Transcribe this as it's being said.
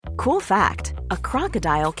Cool fact, a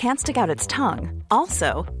crocodile can't stick out its tongue.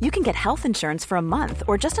 Also, you can get health insurance for a month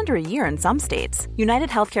or just under a year in some states. United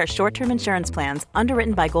Healthcare short-term insurance plans,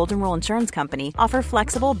 underwritten by Golden Rule Insurance Company, offer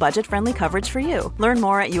flexible, budget-friendly coverage for you. Learn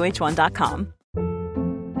more at uh1.com.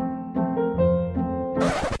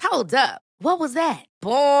 Hold up. What was that?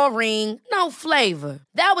 Boring. No flavor.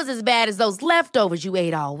 That was as bad as those leftovers you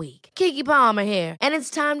ate all week. Keke Palmer here, and it's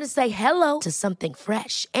time to say hello to something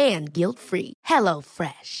fresh and guilt-free. Hello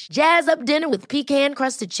Fresh. Jazz up dinner with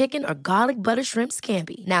pecan-crusted chicken or garlic butter shrimp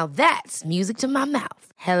scampi. Now that's music to my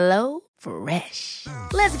mouth. Hello Fresh.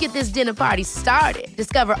 Let's get this dinner party started.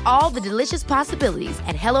 Discover all the delicious possibilities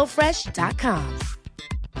at hellofresh.com.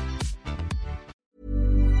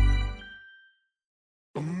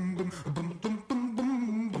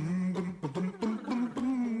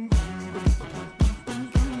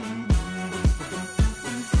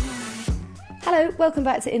 Hello, welcome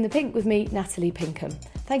back to In the Pink with me, Natalie Pinkham.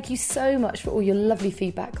 Thank you so much for all your lovely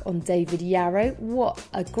feedback on David Yarrow. What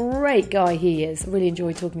a great guy he is. I really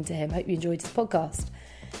enjoyed talking to him. Hope you enjoyed his podcast.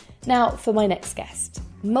 Now, for my next guest.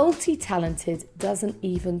 Multi-talented doesn't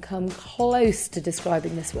even come close to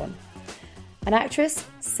describing this one. An actress,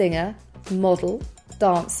 singer, model,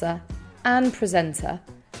 dancer and presenter,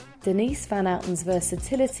 Denise Van Outen's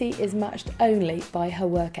versatility is matched only by her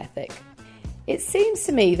work ethic. It seems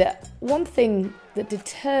to me that one thing that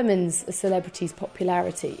determines a celebrity's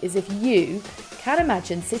popularity is if you can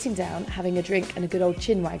imagine sitting down, having a drink and a good old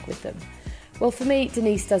chinwag with them. Well, for me,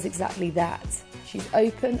 Denise does exactly that. She's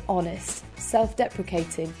open, honest,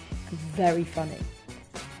 self-deprecating and very funny.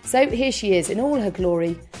 So here she is in all her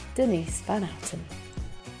glory, Denise Van Outen.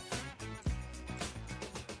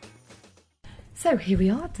 So here we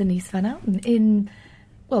are, Denise Van Outen,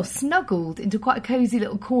 snuggled into quite a cosy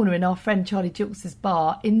little corner in our friend Charlie Gilks'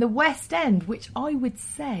 bar in the West End, which I would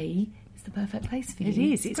say is the perfect place for you. It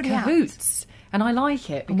is. It's cahoots. And I like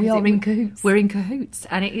it. And we are in cahoots. We're in cahoots.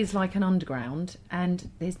 And it is like an underground. And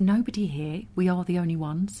there's nobody here. We are the only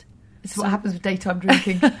ones. It's what happens with daytime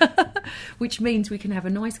drinking. Which means we can have a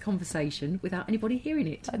nice conversation without anybody hearing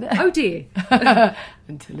it. Oh dear.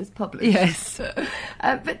 Until it's published. Yes.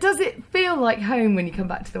 But does it feel like home when you come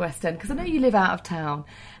back to the West End? Because I know you live out of town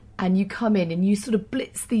and you come in and you sort of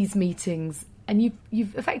blitz these meetings and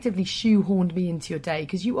you've effectively shoehorned me into your day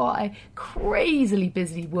because you are a crazily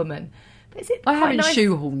busy woman. But is it I haven't nice?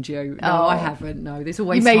 Shoehorned you. No, I haven't. No, there's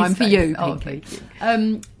always you time for you, Oh, Pinky.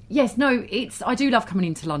 thank you. Yes, no, I do love coming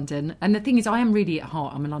into London. And the thing is, I am really at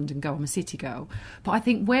heart, I'm a London girl, I'm a city girl. But I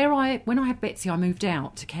think when I had Betsy, I moved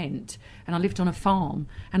out to Kent and I lived on a farm.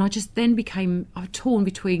 And I just then I was torn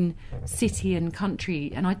between city and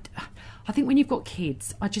country. And I think when you've got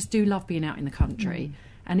kids, I just do love being out in the country.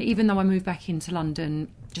 And even though I moved back into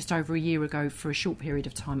London just over a year ago for a short period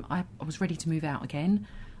of time, I was ready to move out again.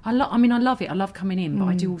 I love it. I love coming in, but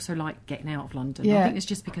I do also like getting out of London. Yeah. I think it's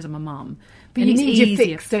just because I'm a mum. But you need your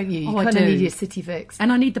fix, don't you? You kind of need your city fix.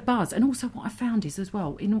 And I need the buzz. And also what I found is as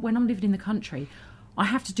well, when I'm living in the country, I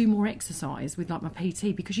have to do more exercise with like my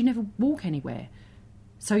PT because you never walk anywhere.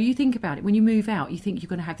 So you think about it, when you move out, you think you're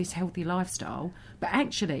going to have this healthy lifestyle. But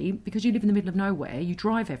actually, because you live in the middle of nowhere, you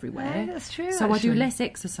drive everywhere. Yeah, that's true, So actually. I do less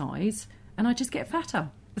exercise and I just get fatter.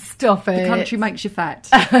 Stop it. The country makes you fat.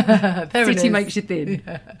 The city makes you thin.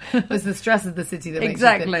 Yeah. It's the stress of the city that makes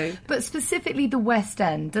Exactly. you thin. But specifically the West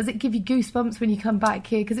End, does it give you goosebumps when you come back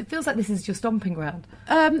here? Because it feels like this is your stomping ground.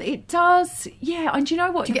 It does, yeah. And do you know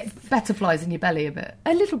what? Do you get butterflies in your belly a bit?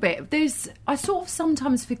 A little bit. I sort of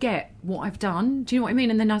sometimes forget what I've done. Do you know what I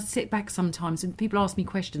mean? And then I sit back sometimes and people ask me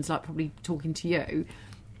questions, like probably talking to you.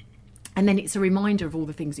 And then it's a reminder of all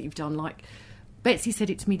the things that you've done. Like Betsy said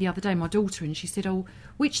it to me the other day, my daughter, and she said, "Oh,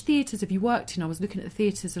 which theatres have you worked in?" I was looking at the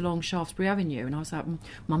theatres along Shaftesbury Avenue, and I was like,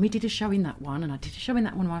 "Mummy did a show in that one, and I did a show in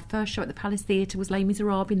that one. My first show at the Palace Theatre was Les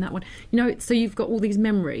Miserables in that one." You know, so you've got all these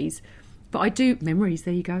memories. But I do... Memories,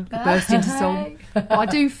 there you go. I burst into song. But I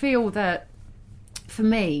do feel that, for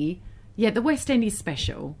me, yeah, the West End is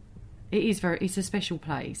special. It's a special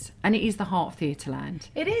place, and it is the heart of Theatreland.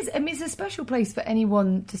 It is. I mean, it's a special place for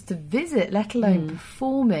anyone just to visit, let alone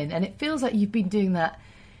perform in. And it feels like you've been doing that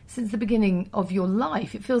since the beginning of your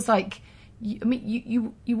life. It feels like,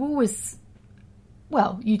 you always,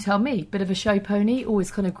 well, you tell me, bit of a show pony,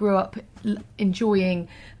 always kind of grew up enjoying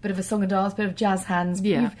a bit of a song and dance, bit of jazz hands.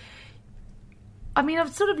 Yeah. I'm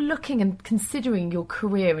sort of looking and considering your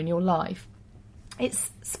career and your life.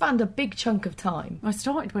 It's spanned a big chunk of time. I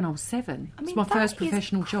started when I was 7. I mean, it's my that first is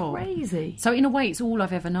professional job. Crazy. So in a way, it's all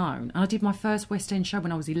I've ever known. And I did my first West End show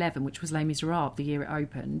when I was 11, which was Les Miserables, the year it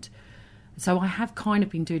opened. So I have kind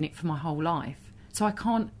of been doing it for my whole life. So I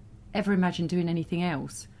can't ever imagine doing anything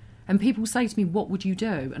else. And people say to me, what would you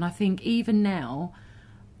do? And I think even now,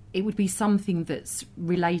 it would be something that's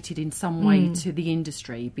related in some way to the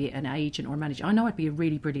industry, be it an agent or a manager. I know I'd be a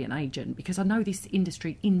really brilliant agent because I know this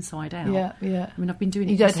industry inside out. Yeah, yeah. I mean, I've been doing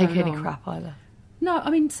it You for don't so take any long. crap either. No, I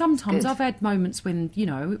mean, sometimes Good. I've had moments when, you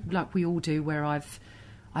know, like we all do, where I've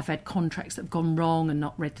had contracts that have gone wrong and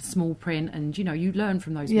not read the small print, and, you know, you learn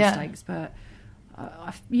from those mistakes. But,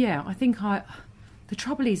 I think the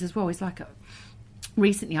trouble is as well, is like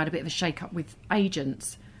recently I had a bit of a shake-up with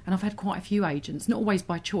agents. And I've had quite a few agents, not always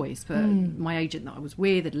by choice, but my agent that I was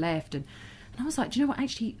with had left. And I was like, do you know what,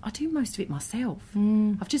 actually, I do most of it myself.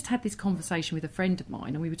 I've just had this conversation with a friend of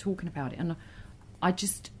mine and we were talking about it. And I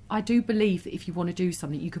do believe that if you want to do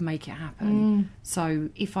something, you can make it happen. So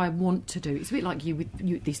if I want to do, it's a bit like you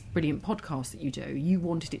with this brilliant podcast that you do. You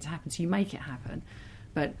wanted it to happen, so you make it happen.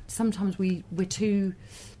 But sometimes we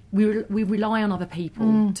rely on other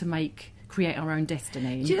people to create our own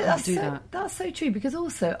destiny. And Do you know, can't do that. That's so true, because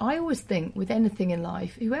also I always think with anything in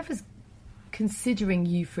life, whoever's considering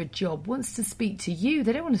you for a job wants to speak to you.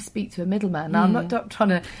 They don't want to speak to a middleman. Now, I'm not trying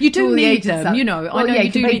to. You do call the need agents them, up. you know. Well, I know yeah,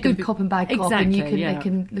 you do make need them. good cop and bad cop, Exactly, and yeah. they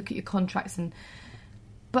can look at your contracts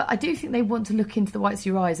But I do think they want to look into the whites of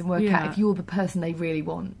your eyes and work Yeah. out if you're the person they really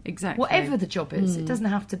want. Exactly. Whatever the job is, it doesn't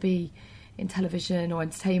have to be in television or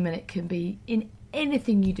entertainment. It can be in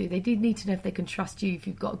anything you do. They do need to know if they can trust you, if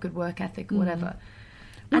you've got a good work ethic or whatever.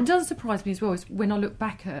 What does surprise me as well is when I look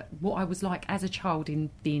back at what I was like as a child in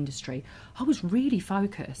the industry, I was really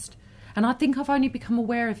focused. And I think I've only become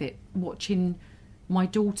aware of it watching my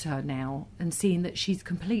daughter now and seeing that she's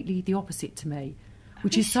completely the opposite to me,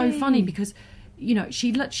 which is so funny because, you know,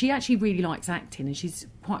 she actually really likes acting and she's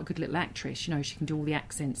quite a good little actress. You know, she can do all the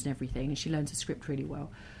accents and everything and she learns the script really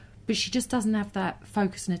well. But she just doesn't have that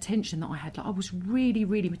focus and attention that I had. Like, I was really,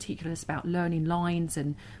 really meticulous about learning lines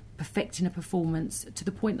and perfecting a performance to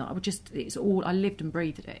the point that I lived and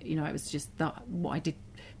breathed it. You know, it was just what I did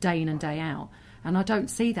day in and day out. And I don't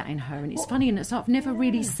see that in her. And it's funny, and it's I've never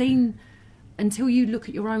really seen, until you look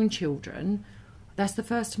at your own children, that's the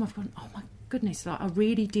first time I've gone, oh my goodness, like I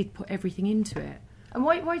really did put everything into it. And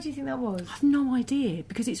why do you think that was? I have no idea,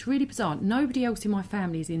 because it's really bizarre. Nobody else in my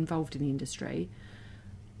family is involved in the industry.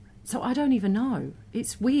 So I don't even know.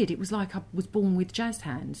 It's weird. It was like I was born with jazz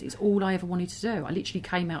hands. It's all I ever wanted to do. I literally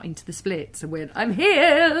came out into the splits and went, I'm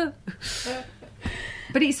here.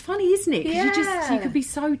 But it's funny, isn't it? Because you could be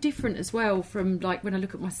so different as well from, like, when I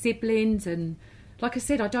look at my siblings. And like I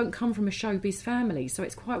said, I don't come from a showbiz family. So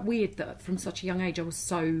it's quite weird that from such a young age I was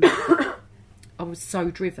so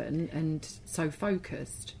driven and so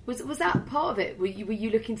focused. Was that part of it? Were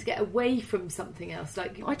you looking to get away from something else?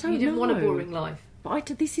 Like, I don't you didn't want a know. boring life? But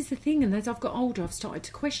this is the thing, and as I've got older, I've started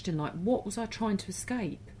to question, like, what was I trying to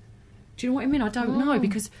escape? Do you know what I mean? I don't know,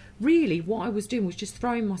 because really what I was doing was just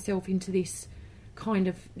throwing myself into this kind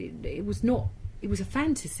of, it was a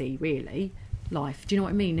fantasy, really, life. Do you know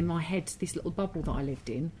what I mean? In my head, this little bubble that I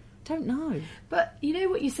lived in. Don't know. But you know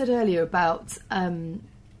what you said earlier about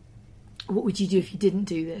what would you do if you didn't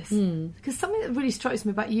do this? Because something that really strikes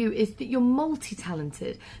me about you is that you're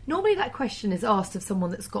multi-talented. Normally that question is asked of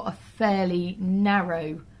someone that's got a fairly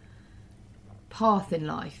narrow path in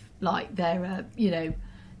life. Like they're,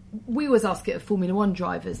 we always ask it of Formula One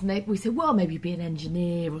drivers, and we say, well, maybe be an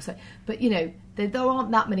engineer or so. But, there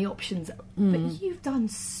aren't that many options. But you've done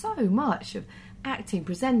so much of acting,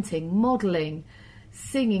 presenting, modelling,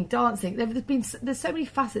 singing, dancing. There's so many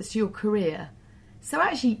facets to your career. So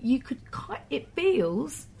actually, it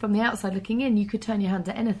feels, from the outside looking in, you could turn your hand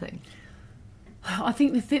to anything. I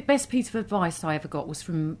think the best piece of advice I ever got was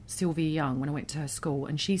from Sylvia Young when I went to her school.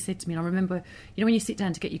 And she said to me, and I remember, when you sit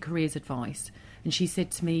down to get your careers advice, and she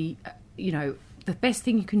said to me, the best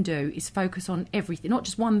thing you can do is focus on everything, not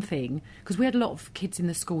just one thing, because we had a lot of kids in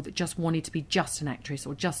the school that just wanted to be just an actress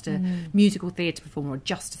or just a musical theatre performer or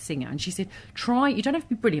just a singer. And she said, you don't have to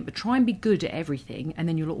be brilliant, but try and be good at everything, and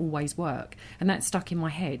then you'll always work. And that stuck in my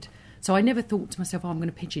head. So I never thought to myself, I'm going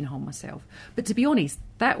to pigeonhole myself. But to be honest,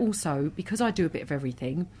 that also, because I do a bit of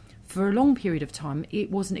everything, for a long period of time, it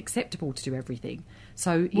wasn't acceptable to do everything.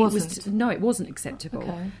 So it wasn't acceptable.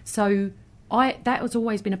 Okay. So that has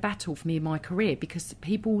always been a battle for me in my career, because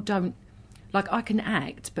people don't, like, I can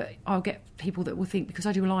act, but I'll get people that will think because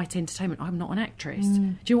I do light entertainment, I'm not an actress.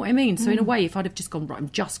 Do you know what I mean? So in a way, if I'd have just gone, right, I'm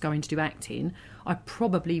just going to do acting, I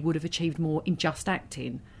probably would have achieved more in just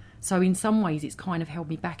acting. So in some ways, it's kind of held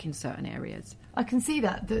me back in certain areas. I can see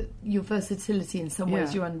that your versatility in some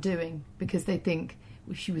ways you're undoing, because they think,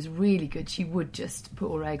 if she was really good, she would just put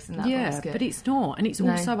all her eggs in that basket. Yeah, but it's not. And it's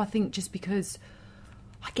also, I think, just because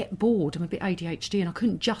I get bored, I'm a bit ADHD, and I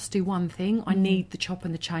couldn't just do one thing. I need the chop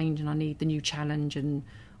and the change, and I need the new challenge, and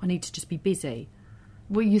I need to just be busy.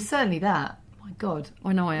 Well, you're certainly that. My God.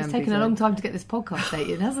 I know I am. It's taken busy. a long time to get this podcast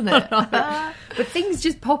dated, hasn't it? But things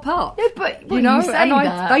just pop up. Yeah, but you know, you say and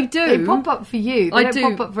that. they do. They pop up for you. They I don't do.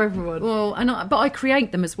 pop up for everyone. Well, but I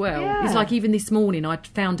create them as well. Yeah. It's like even this morning I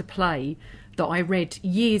found a play that I read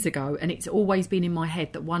years ago, and it's always been in my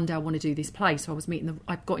head that one day I want to do this play. So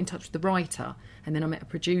I got in touch with the writer, and then I met a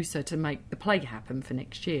producer to make the play happen for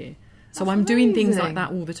next year. So I'm doing things like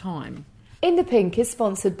that all the time. In the Pink is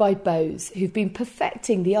sponsored by Bose, who've been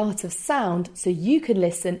perfecting the art of sound so you can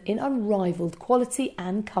listen in unrivaled quality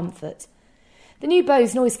and comfort. The new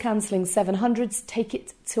Bose noise cancelling 700s take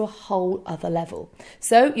it to a whole other level.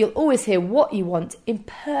 So you'll always hear what you want in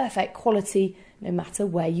perfect quality no matter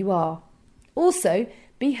where you are. Also,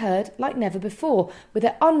 be heard like never before with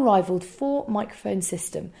their unrivaled 4-microphone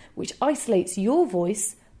system, which isolates your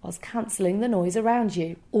voice whilst cancelling the noise around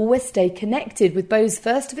you. Always stay connected with Bose's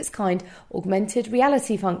first-of-its-kind augmented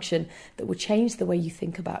reality function that will change the way you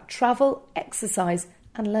think about travel, exercise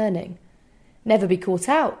and learning. Never be caught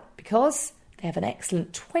out because they have an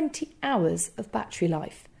excellent 20 hours of battery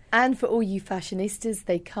life. And for all you fashionistas,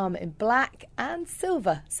 they come in black and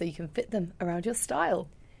silver so you can fit them around your style.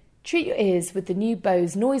 Treat your ears with the new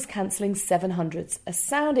Bose noise cancelling 700s, a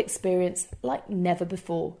sound experience like never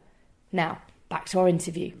before. Now, back to our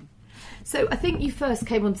interview. So I think you first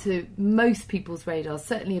came onto most people's radars,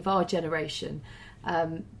 certainly of our generation,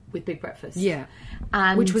 with Big Breakfast. Yeah.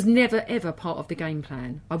 And which was never, ever part of the game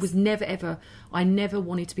plan. I never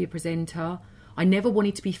wanted to be a presenter. I never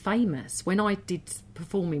wanted to be famous. When I did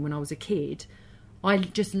performing when I was a kid, I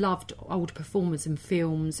just loved old performers and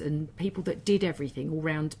films and people that did everything,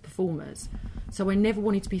 all-round performers. So I never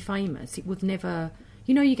wanted to be famous. It was never...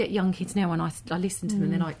 You know, you get young kids now and I listen to them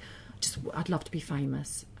and they're like, I'd love to be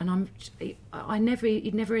famous. And it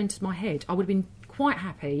never entered my head. I would have been quite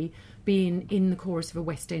happy being in the chorus of a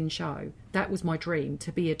West End show. That was my dream,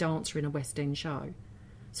 to be a dancer in a West End show.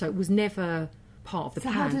 So it was never part of the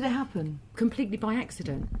plan. So how did it happen? Completely by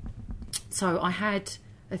accident. So I had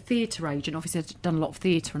a theatre agent. Obviously I'd done a lot of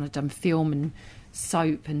theatre and I'd done film and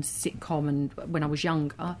soap and sitcom and when I was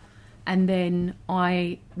younger. And then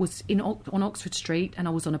I was on Oxford Street and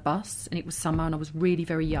I was on a bus and it was summer and I was really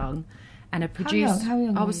very young. And a producer... How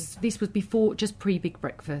young I were was. This was before, just pre-Big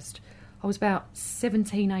Breakfast. I was about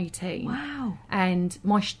 17, 18. Wow. And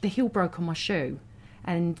the heel broke on my shoe.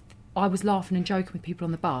 And I was laughing and joking with people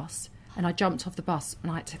on the bus. And I jumped off the bus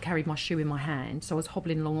and I had to carry my shoe in my hand. So I was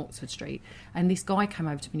hobbling along Oxford Street. And this guy came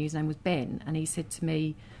over to me, his name was Ben. And he said to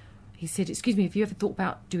me... He said, "Excuse me, have you ever thought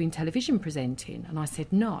about doing television presenting?" And I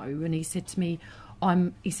said, "No." And he said to me,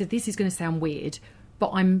 he said, "This is going to sound weird, but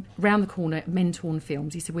I'm round the corner at Mentorn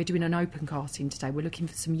Films." He said, "We're doing an open casting today. We're looking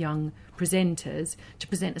for some young presenters to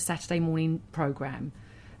present a Saturday morning programme."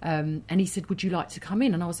 And he said, "Would you like to come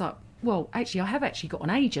in?" And I was like, "Well, actually, I have actually got an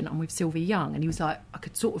agent. I'm with Sylvia Young." And he was like, "I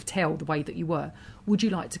could sort of tell the way that you were. Would you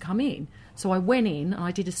like to come in?" So I went in and I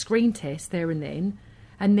did a screen test there and then.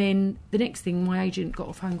 And then the next thing, my agent got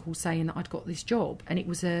a phone call saying that I'd got this job. And it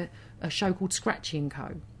was a show called Scratchy &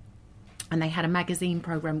 Co. And they had a magazine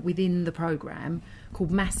programme within the programme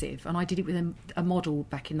called Massive. And I did it with a model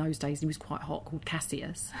back in those days. He was quite hot, called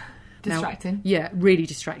Cassius. Distracting. Now, yeah, really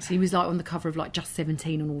distracting. He was like on the cover of like Just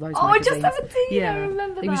 17 and all those Oh, magazines. Just 17, yeah. I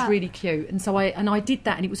remember that. He was really cute. And so I did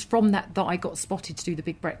that. And it was from that I got spotted to do the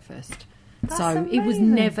Big Breakfast. That's so amazing. It was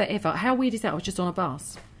never, ever. How weird is that? I was just on a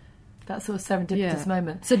bus. That sort of serendipitous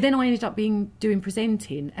moment. So then I ended up doing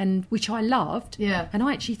presenting, and which I loved. Yeah. And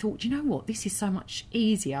I actually thought, you know what, this is so much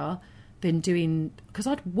easier than doing, because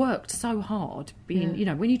I'd worked so hard being, you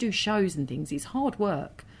know, when you do shows and things, it's hard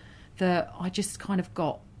work, that I just kind of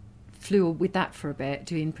flew with that for a bit,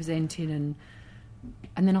 doing presenting,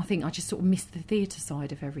 and then I think I just sort of missed the theatre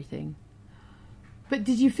side of everything. But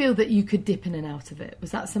did you feel that you could dip in and out of it?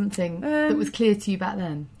 Was that something that was clear to you back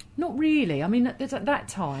then? Not really. I mean, at that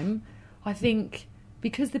time, I think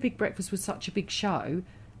because the Big Breakfast was such a big show,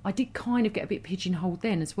 I did kind of get a bit pigeonholed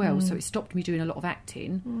then as well. So it stopped me doing a lot of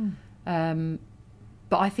acting.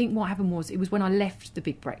 But I think what happened was, it was when I left the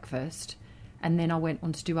Big Breakfast and then I went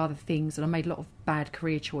on to do other things, and I made a lot of bad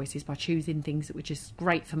career choices by choosing things that were just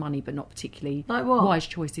great for money but not particularly wise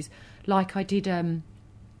choices. Like I did a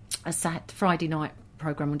Friday night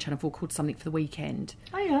programme on Channel 4 called Something for the Weekend,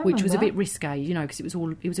 which was a bit risque, you know, because it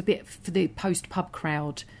was a bit for the post-pub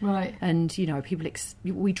crowd. Right. And, you know,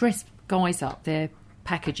 we dressed guys up, their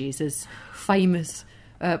packages, as famous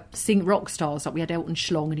rock stars. Like we had Elton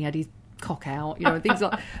Schlong and he had his cock out, you know, and things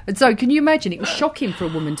like. And so, can you imagine? It was shocking for a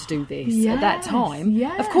woman to do this at that time.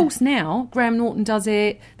 Yeah. Of course, now Graham Norton does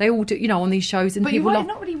it. They all do, you know, on these shows, and But people love.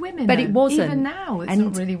 not really women. But though. it wasn't. Even now, it's And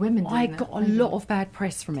not really women. Doing I that, got a maybe. lot of bad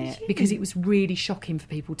press from it because it was really shocking for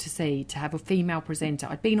people to see, to have a female presenter.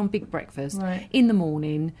 I'd been on Big Breakfast in the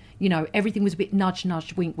morning. You know, everything was a bit nudge,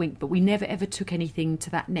 nudge, wink, wink, but we never ever took anything to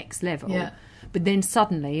that next level. Yeah. But then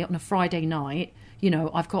suddenly on a Friday night, you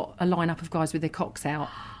know, I've got a lineup of guys with their cocks out,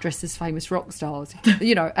 dressed as famous rock stars.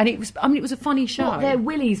 You know, and it was a funny show. What, their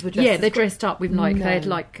willies were dressed? Yeah, they're dressed up with like they had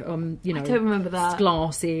like you know, I don't remember that.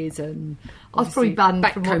 glasses and I was probably banned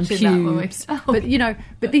from backcomb watching that when we- pubes. But you know,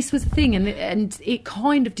 but this was the thing, and it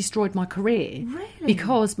kind of destroyed my career. Really?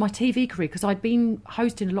 Because my TV career, because I'd been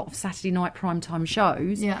hosting a lot of Saturday night primetime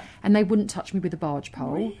shows, Yeah. and they wouldn't touch me with a barge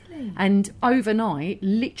pole. Really? And overnight,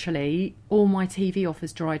 literally, all my TV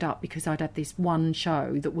offers dried up because I'd had this one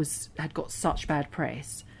show that had got such bad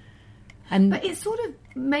press. And But it's sort of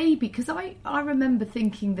maybe because I remember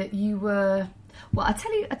thinking that you were. Well, I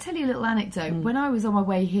tell you a little anecdote. When I was on my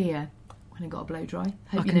way here, when I got a blow dry,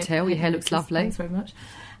 I can tell your hair looks lovely. Thanks very much.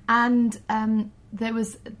 And there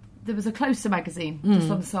was a Closer magazine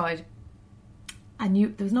just on the side, and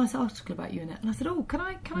there was a nice article about you in it. And I said, "Oh, can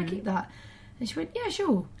I keep that?" And she went, "Yeah,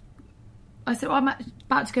 sure." I said, I'm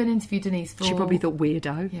about to go and interview Denise for... she probably thought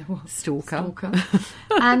weirdo, Yeah, well, stalker.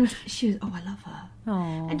 And she was, I love her.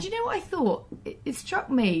 Aww. And do you know what I thought? It struck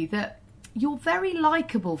me that you're very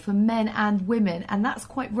likeable for men and women, and that's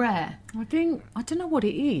quite rare. I don't know what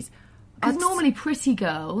it is. Because normally pretty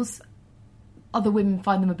girls, other women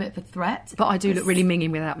find them a bit of a threat. But I do look really minging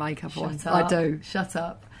without makeup on. Shut up. I do. Shut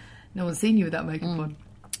up. No one's seen you without makeup on.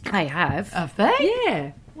 They have. Have they?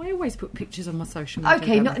 Yeah. I always put pictures on my social media.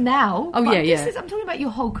 Okay, not now. Oh, but yeah. I'm talking about your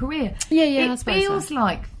whole career. Yeah, I It suppose feels so.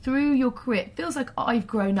 like through your career, it feels like I've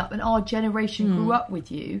grown up and our generation grew up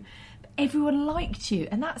with you. But everyone liked you.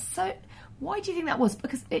 And that's so... Why do you think that was?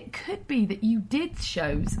 Because it could be that you did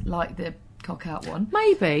shows like the Cock Out one.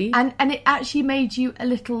 Maybe. And it actually made you a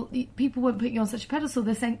little... People weren't putting you on such a pedestal.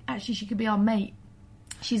 They're saying, actually, she could be our mate.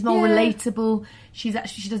 She's more relatable. She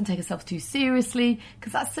doesn't take herself too seriously.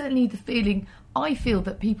 Because that's certainly the feeling... I feel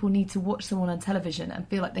that people need to watch someone on television and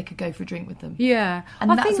feel like they could go for a drink with them. Yeah. And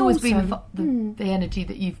I that's think always also, been the energy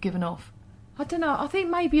that you've given off. I don't know. I think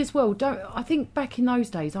maybe as well. I think back in those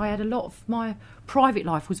days, I had a lot of my private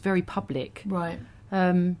life was very public. Right.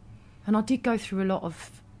 And I did go through a lot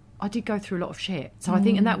of shit. So I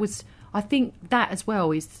think that as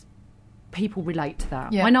well is people relate to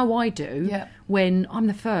that. Yeah. I know I do. Yeah. When I'm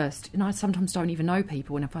the first, and I sometimes don't even know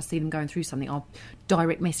people, and if I see them going through something, I'll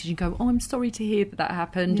direct message and go, "Oh, I'm sorry to hear that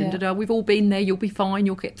happened." Yeah. And we've all been there. You'll be fine.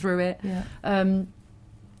 You'll get through it. Yeah.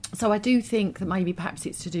 So I do think that maybe perhaps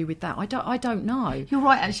it's to do with that. I don't know. You're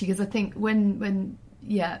right, actually, because I think when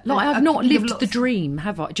Like I've not lived the dream,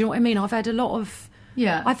 have I? Do you know what I mean? I've had a lot of...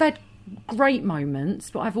 Yeah. I've had great moments,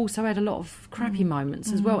 but I've also had a lot of crappy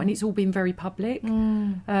moments as well, and it's all been very public.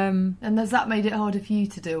 And has that made it harder for you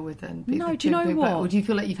to deal with then? No, do you know what? Or do you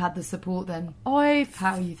feel like you've had the support then?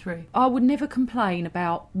 Power you through? I would never complain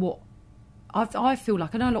about what... I feel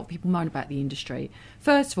like... I know a lot of people moan about the industry.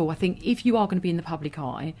 First of all, I think if you are going to be in the public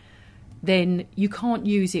eye, then you can't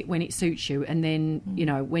use it when it suits you, and then, you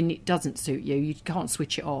know, when it doesn't suit you, you can't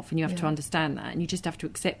switch it off, and you have to understand that, and you just have to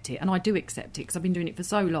accept it. And I do accept it because I've been doing it for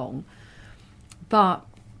so long. But,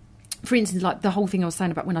 for instance, like the whole thing I was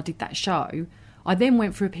saying about when I did that show, I then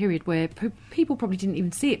went through a period where people probably didn't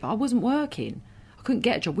even see it, but I wasn't working. I couldn't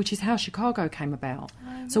get a job, which is how Chicago came about.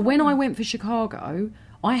 So when I went for Chicago,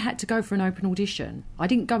 I had to go for an open audition. I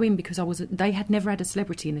didn't go in because they had never had a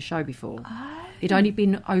celebrity in the show before. It'd only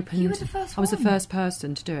been opened. You were the first I was the one? first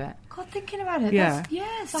person to do it. God, thinking about it. Yeah.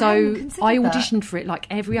 Yes, So I auditioned auditioned for it like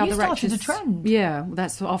every other started actress. a trend. Yeah, well,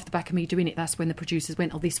 that's off the back of me doing it. That's when the producers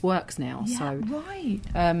went, "Oh, this works now." Yeah, So, right.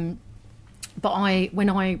 but when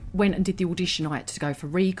I went and did the audition, I had to go for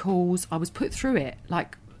recalls. I was put through it.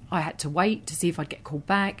 Like, I had to wait to see if I'd get called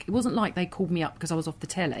back. It wasn't like they called me up because I was off the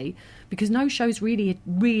telly, because no show's really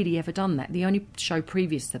ever done that. The only show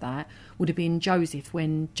previous to that would have been Joseph,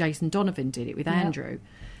 when Jason Donovan did it with Andrew.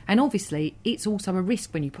 And obviously, it's also a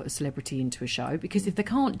risk when you put a celebrity into a show, because if they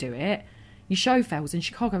can't do it, your show fails. And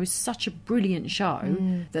Chicago is such a brilliant show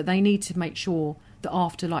that they need to make sure that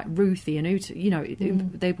after, like, Ruthie and Uta, you know,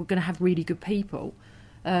 they were going to have really good people.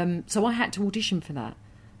 So I had to audition for that.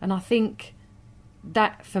 And I think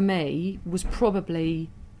that, for me, was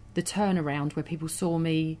probably the turnaround where people saw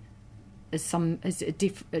me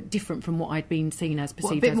different from what I'd been seen as,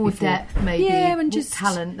 perceived a bit as more before. depth, maybe. Yeah, and more just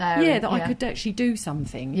talent there. Yeah, that I could actually do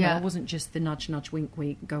something. Yeah, I wasn't just the nudge, nudge, wink,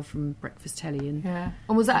 wink, girl from breakfast telly. And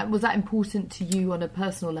and was that important to you on a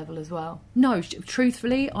personal level as well? No,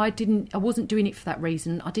 truthfully, I wasn't doing it for that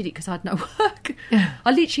reason. I did it because I had no work.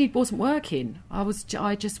 I literally wasn't working.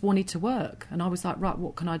 I just wanted to work, and I was like, right,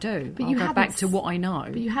 what can I do? But I'll go back to what I know.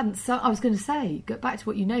 But you hadn't sung. I was going to say, go back to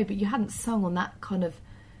what you know, but you hadn't sung on that kind of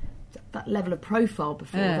that level of profile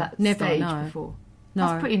before, that never, stage no. before. No.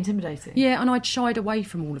 That's pretty intimidating. Yeah, and I'd shied away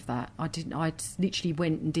from all of that. I literally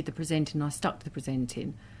went and did the presenting, and I stuck to the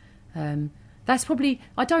presenting. That's probably,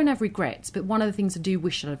 I don't have regrets, but one of the things I do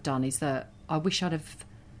wish I'd have done is that I wish I'd have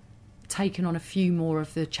taken on a few more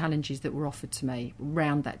of the challenges that were offered to me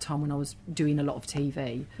around that time when I was doing a lot of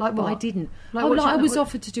TV. Like what? But I didn't. I was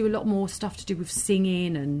offered to do a lot more stuff to do with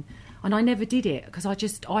singing, and I never did it because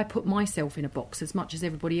I put myself in a box as much as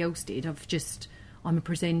everybody else did. I'm a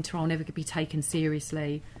presenter, I'll never be taken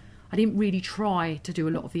seriously. I didn't really try to do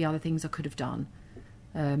a lot of the other things I could have done.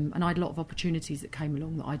 And I had a lot of opportunities that came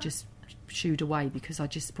along that I just shooed away because I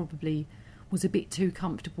just probably was a bit too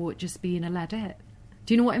comfortable at just being a ladette.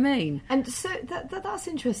 Do you know what I mean? And so that's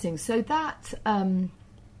interesting. So that...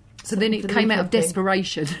 so then it came out of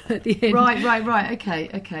desperation at the end. Right.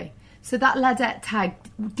 Okay. So that ladette tag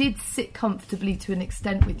did sit comfortably to an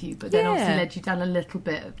extent with you, but then obviously led you down a little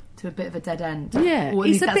bit to a bit of a dead end. Yeah. Or at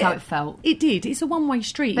least that's how it felt. It did. It's a one-way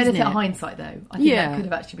street, Benefit isn't it? of hindsight, though. I think that could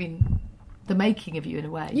have actually been the making of you in a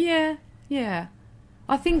way. Yeah.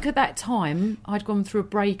 I think at that time, I'd gone through a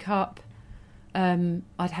breakup.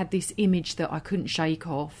 I'd had this image that I couldn't shake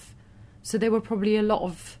off. So there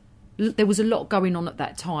was a lot going on at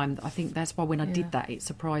that time. I think that's why when I did that, it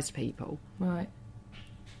surprised people. Right.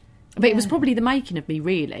 But it was probably the making of me,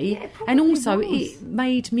 really. Yeah, and also it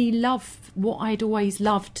made me love what I'd always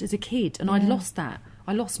loved as a kid. And I'd lost that.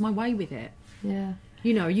 I lost my way with it. Yeah.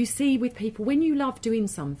 You know, you see with people, when you love doing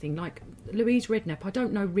something, like Louise Redknapp, I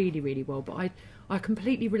don't know really, really well, but I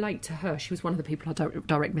completely relate to her. She was one of the people I don't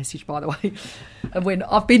direct message, by the way. And when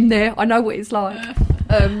I've been there, I know what it's like.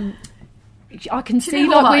 I can see,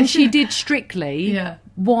 like, when she did Strictly,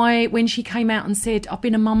 why, when she came out and said, I've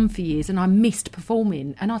been a mum for years and I missed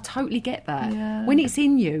performing. And I totally get that. Yeah. When it's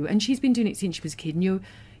in you, and she's been doing it since she was a kid, and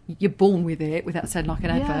you're born with it, without sounding like an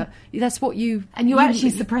advert. That's what you... And you're actually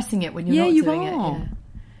suppressing it when you're not doing it. Yeah.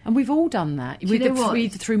 And we've all done that.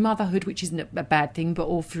 Either through motherhood, which isn't a bad thing, but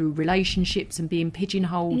or through relationships and being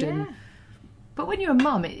pigeonholed. Yeah. But when you're a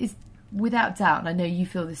mum, it is, without doubt, and I know you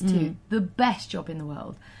feel this too, the best job in the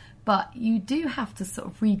world. But you do have to sort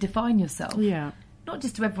of redefine yourself. Yeah. Not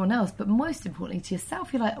just to everyone else, but most importantly to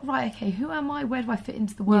yourself. You're like, right, okay, who am I? Where do I fit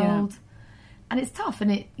into the world? Yeah. And it's tough.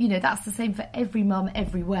 And that's the same for every mum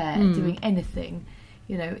everywhere doing anything.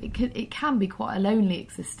 You know, it can be quite a lonely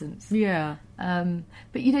existence. Yeah.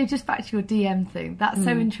 But, just back to your DM thing, that's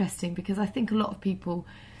so interesting because I think a lot of people...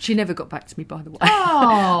 She never got back to me, by the way.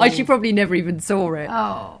 Oh! She probably never even saw it.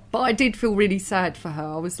 Oh. But I did feel really sad for her.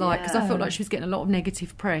 I was like, because I felt like she was getting a lot of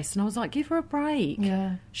negative press. And I was like, give her a break.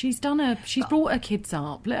 Yeah. She's brought her kids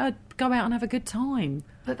up. Let her go out and have a good time.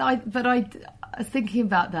 But I was thinking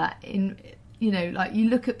about that in, like you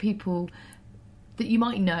look at people... that you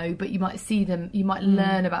might know, but you might see them, you might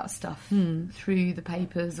learn about stuff through the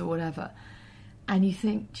papers or whatever, and you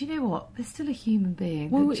think, do you know what? They're still a human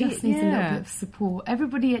being that just needs a little bit of support.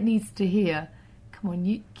 Everybody needs to hear, come on,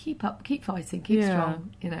 you keep up, keep fighting, keep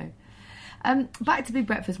strong, Back to Big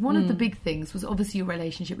Breakfast, one of the big things was obviously your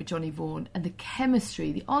relationship with Johnny Vaughan, and the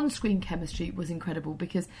chemistry, the on-screen chemistry was incredible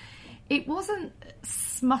because it wasn't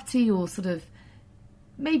smutty or sort of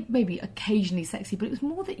maybe occasionally sexy, but it was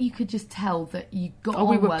more that you could just tell that you got on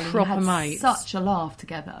we were well and proper you had mates. Such a laugh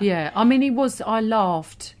together. Yeah, I mean, I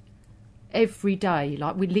laughed every day.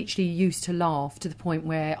 Like, we literally used to laugh to the point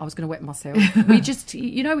where I was going to wet myself. We just,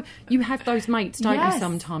 you have those mates, don't you,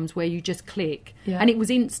 sometimes where you just click. Yeah. And it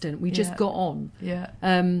was instant. We just got on. Yeah.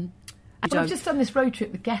 I've just done this road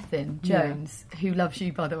trip with Gethin Jones, who loves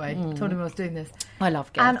you, by the way. Told him I was doing this. I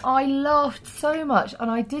love Geth. And I laughed so much,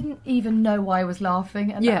 and I didn't even know why I was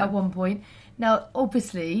laughing at one point. Now,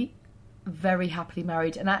 obviously, very happily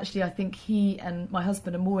married, and actually I think he and my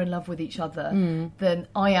husband are more in love with each other than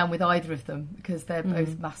I am with either of them, because they're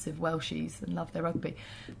both massive Welshies and love their rugby.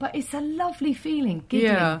 But it's a lovely feeling,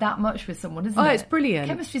 giggling that much with someone, isn't it? Oh, it's brilliant.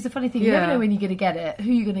 Chemistry's a funny thing. You never know when you're going to get it,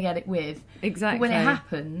 who you're going to get it with. Exactly. But when it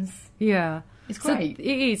happens... Yeah. It's great. So it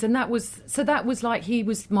is, and that was like, he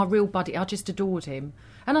was my real buddy. I just adored him.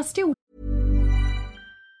 And I still...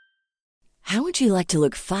 How would you like to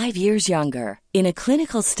look 5 years younger? In a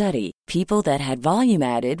clinical study, people that had volume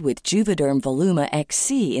added with Juvederm Voluma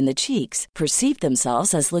XC in the cheeks perceived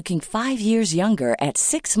themselves as looking 5 years younger at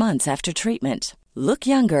 6 months after treatment. Look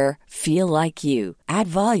younger, feel like you. Add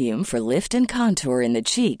volume for lift and contour in the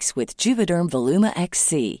cheeks with Juvederm Voluma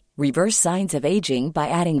XC. Reverse signs of aging by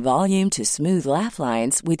adding volume to smooth laugh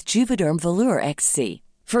lines with Juvederm Volure XC.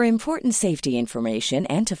 For important safety information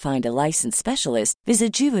and to find a licensed specialist,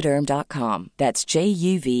 visit Juvederm.com. That's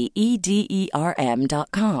JUVEDERM.com.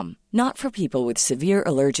 Not for people with severe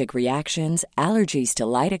allergic reactions, allergies to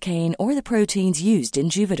lidocaine, or the proteins used in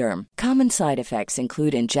Juvederm. Common side effects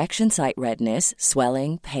include injection site redness,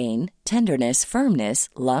 swelling, pain, tenderness, firmness,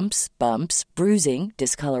 lumps, bumps, bruising,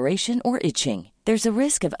 discoloration, or itching. There's a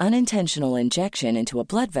risk of unintentional injection into a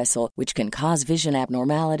blood vessel, which can cause vision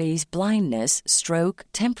abnormalities, blindness, stroke,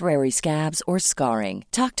 temporary scabs, or scarring.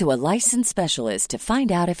 Talk to a licensed specialist to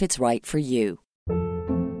find out if it's right for you.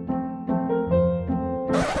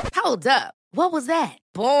 Hold up. What was that?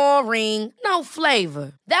 Boring. No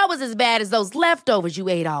flavor. That was as bad as those leftovers you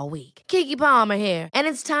ate all week. Keke Palmer here, and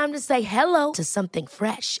it's time to say hello to something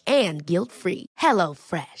fresh and guilt-free. Hello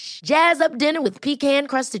Fresh. Jazz up dinner with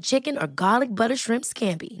pecan-crusted chicken or garlic butter shrimp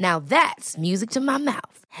scampi. Now that's music to my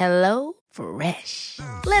mouth. Hello Fresh.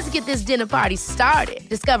 Let's get this dinner party started.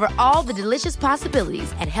 Discover all the delicious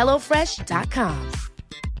possibilities at hellofresh.com.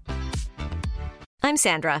 I'm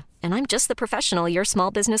Sandra, and I'm just the professional your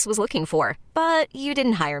small business was looking for. But you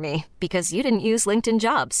didn't hire me because you didn't use LinkedIn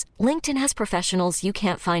Jobs. LinkedIn has professionals you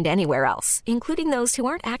can't find anywhere else, including those who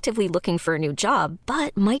aren't actively looking for a new job,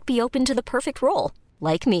 but might be open to the perfect role,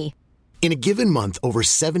 like me. In a given month, over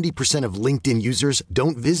 70% of LinkedIn users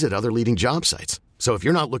don't visit other leading job sites. So if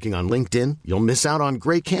you're not looking on LinkedIn, you'll miss out on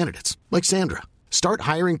great candidates like Sandra. Start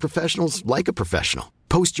hiring professionals like a professional.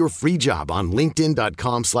 Post your free job on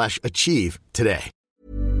linkedin.com/achieve today.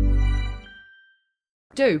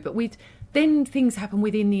 But then things happen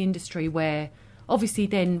within the industry where obviously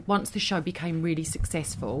then once the show became really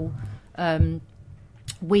successful,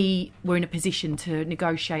 we were in a position to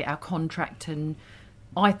negotiate our contract, and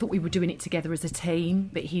I thought we were doing it together as a team,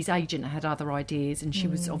 but his agent had other ideas, and she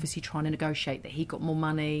was obviously trying to negotiate that he got more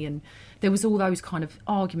money, and there was all those kind of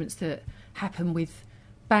arguments that happen with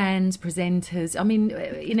bands, presenters. I mean,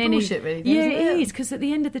 in any bullshit, really. Yeah, it is, because at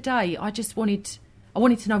the end of the day, I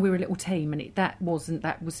wanted to know we were a little team, and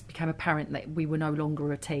became apparent that we were no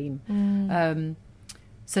longer a team.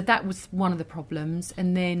 So that was one of the problems,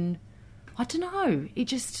 and then I don't know.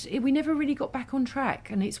 We never really got back on track,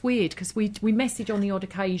 and it's weird because we message on the odd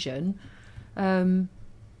occasion, and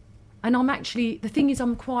I'm actually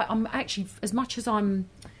as much as I'm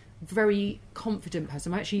a very confident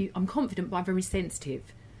person, I'm confident but I'm very sensitive.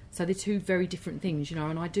 So they're two very different things,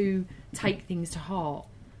 and I do take things to heart.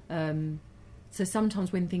 So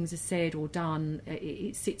sometimes when things are said or done,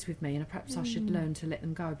 it sits with me, and perhaps I should learn to let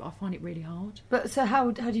them go. But I find it really hard. But so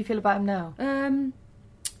how do you feel about him now?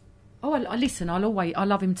 I listen. I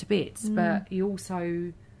love him to bits, but he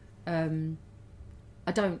also,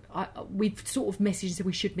 we've sort of messaged that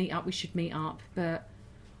we should meet up, but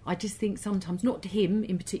I just think sometimes, not to him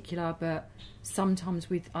in particular, but sometimes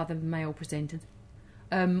with other male presenters,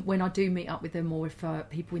 when I do meet up with them, or if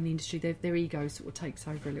people in the industry, their ego sort of takes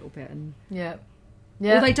over a little bit, and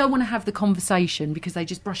or they don't want to have the conversation because they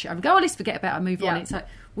just brush it over and go, let's forget about it and move on. It's like,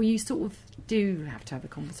 well, you sort of do have to have a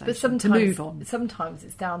conversation to move on. Sometimes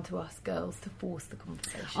it's down to us girls to force the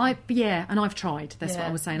conversation. And I've tried. That's what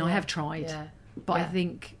I was saying. I have tried, but I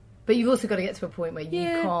think. But you've also got to get to a point where you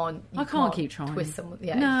can't. I can't keep trying. Twist someone.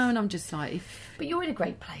 No, and I'm just like. But you're in a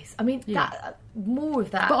great place. I mean, more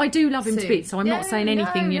of that. But I do love him to bits, so I'm not saying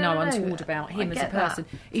anything, untoward about him as a person.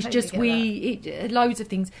 It's just loads of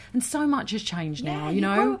things, and so much has changed now. You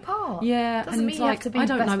grow apart. Yeah, doesn't and mean you have to be I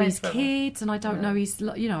don't know his forever. kids, and I don't know his.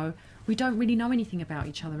 We don't really know anything about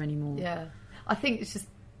each other anymore. Yeah, I think it's just.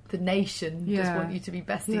 The nation just want you to be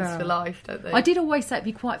besties for life, don't they? I did always say it'd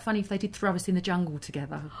be quite funny if they did throw us in the jungle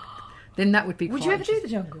together. Then that would be. Would you ever do the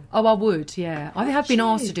jungle? Oh, I would. Yeah, I have been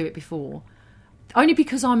asked to do it before. Only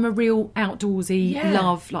because I'm a real outdoorsy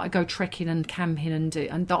love. Like I go trekking and camping and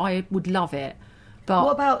that I would love it. But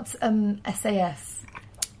what about SAS?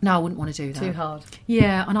 No, I wouldn't want to do that. Too hard.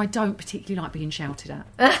 Yeah, and I don't particularly like being shouted at.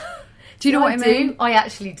 Do you know what I mean? I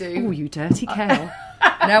actually do. Oh, you dirty cow.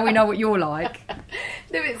 Now we know what you're like.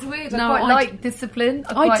 No, it's weird. I quite like discipline.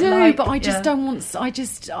 I do, but I just don't want.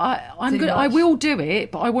 I'm good. I will do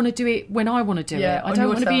it, but I want to do it when I want to do it. I don't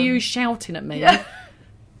want to be you shouting at me. Yeah.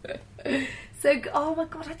 So, oh my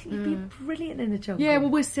God, I think you'd be brilliant in the jungle. Yeah,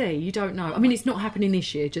 well, we'll see. You don't know. I mean, it's not happening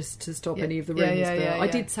this year, just to stop any of the rumours. But I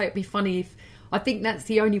did say it'd be funny if I think that's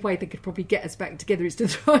the only way they could probably get us back together is to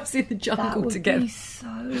throw us in the jungle together.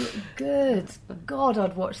 That would be so good. God,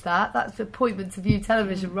 I'd watch that. That's Appointments of You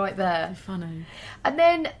television right there. Funny. And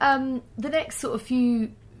then the next sort of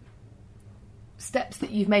few steps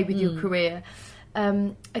that you've made with your career,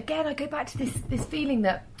 again, I go back to this feeling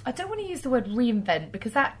that I don't want to use the word reinvent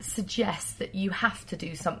because that suggests that you have to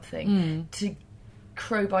do something to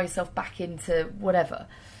crowbar yourself back into whatever.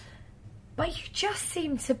 But you just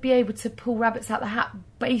seem to be able to pull rabbits out the hat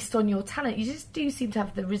based on your talent. You just do seem to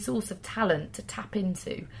have the resource of talent to tap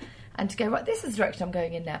into and to go, right, this is the direction I'm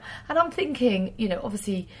going in now. And I'm thinking,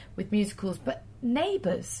 obviously with musicals, but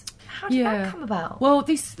Neighbours, how did that come about? Well,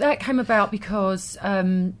 that came about because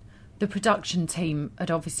the production team had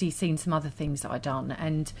obviously seen some other things that I'd done,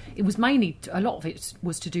 and it was mainly, a lot of it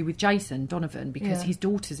was to do with Jason Donovan because his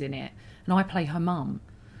daughter's in it and I play her mum.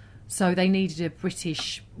 So they needed a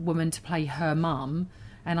British woman to play her mum,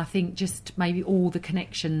 and I think just maybe all the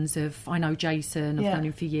connections of, I know Jason, I've known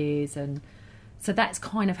him for years, and so that's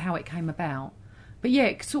kind of how it came about. But yeah,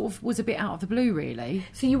 it sort of was a bit out of the blue, really.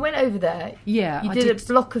 So you went over there. Yeah, you did a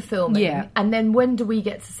block of filming. Yeah, and then when do we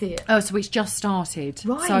get to see it? Oh, so it's just started.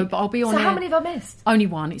 Right. So, but I'll be on. So air. how many have I missed? Only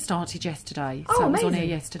one. It started yesterday. Oh, so amazing. I was on air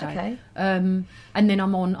yesterday. Okay. And then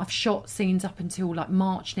I've shot scenes up until like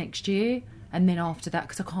March next year, and then after that,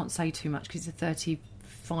 because I can't say too much because it's a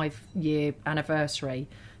 35-year anniversary,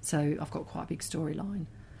 so I've got quite a big storyline.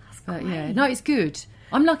 But yeah, no, it's good.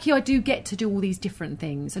 I'm lucky I do get to do all these different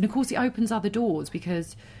things, and of course it opens other doors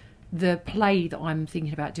because the play that I'm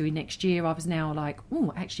thinking about doing next year, I was now like,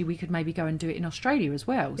 oh, actually we could maybe go and do it in Australia as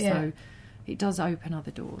well. Yeah. So it does open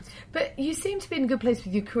other doors. But you seem to be in a good place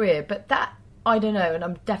with your career, but that, I don't know, and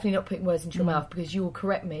I'm definitely not putting words into your mouth because you will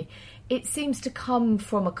correct me, it seems to come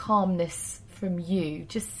from a calmness from you,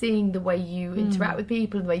 just seeing the way you interact with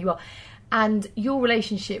people and the way you are. And your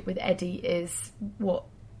relationship with Eddie is, what,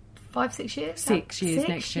 5-6 years? 6 years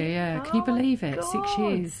next year, yeah. Can you believe it? God. 6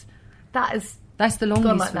 years. That's the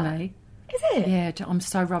longest like for that. me. Is it? Yeah, I'm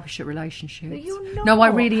so rubbish at relationships. But you're not. No, I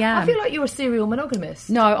really am. I feel like you're a serial monogamist.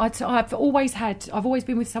 No, I've always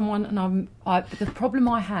been with someone, and the problem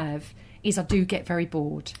I have is I do get very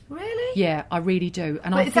bored. Really? Yeah, I really do.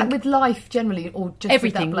 And But is that with life generally, or just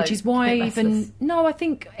everything? with that bloke? Which is why Restless? I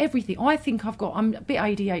think everything. I'm a bit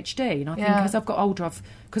ADHD, and I think as I've got older,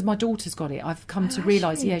 because my daughter's got it, I've come to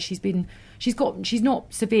realise. Yeah, she's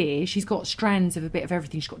not severe. She's got strands of a bit of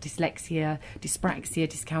everything. She's got dyslexia, dyspraxia,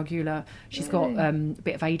 dyscalculia. She's got a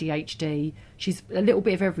bit of ADHD. She's a little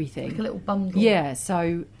bit of everything. Like a little bundle. Yeah.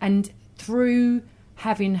 So, and through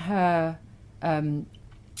having her.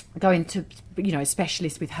 Going to, a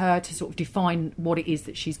specialist with her to sort of define what it is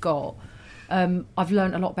that she's got. I've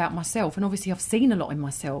learned a lot about myself, and obviously I've seen a lot in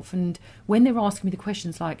myself. And when they're asking me the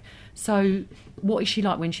questions like, so what is she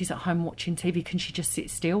like when she's at home watching TV? Can she just sit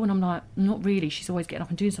still? And I'm like, not really. She's always getting up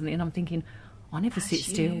and doing something. And I'm thinking, I never sit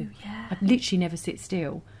still. Yeah. I literally never sit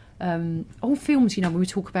still. All films, when we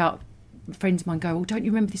talk about, friends of mine go, well, don't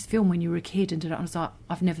you remember this film when you were a kid? And I was like,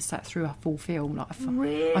 I've never sat through a full film. Like,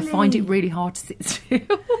 Really? I find it really hard to sit still.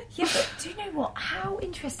 Yeah, but do you know what? How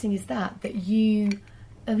interesting is that you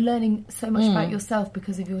are learning so much about yourself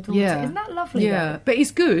because of your daughter? Yeah. Isn't that lovely? Yeah, though? but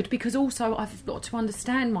it's good because also I've got to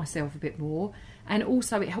understand myself a bit more, and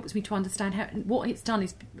also it helps me to understand what it's done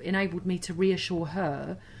is enabled me to reassure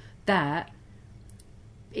her that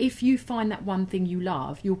if you find that one thing you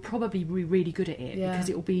love, you'll probably be really good at it because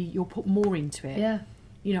you'll put more into it. Yeah.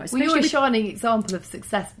 Especially you're a shining example of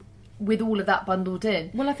success with all of that bundled in.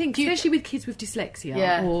 Well, I think especially with kids with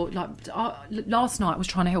dyslexia, or like last night I was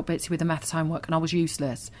trying to help Betsy with the maths homework and I was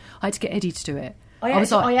useless. I had to get Eddie to do it.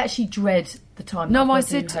 I actually dread the time. No, I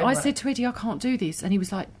said to Eddie, I can't do this, and he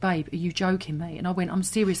was like, "Babe, are you joking me?" And I went, "I'm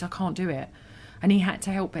serious, I can't do it." And he had to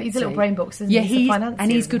help Betsy. He's a little brain box, isn't he? Yeah,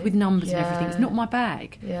 he's good with numbers and everything. It's not my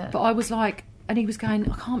bag. Yeah. But I was like, and he was going,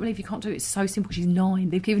 I can't believe you can't do it. It's so simple. She's 9.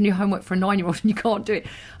 They've given you homework for a 9-year-old and you can't do it.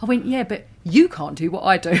 I went, yeah, but you can't do what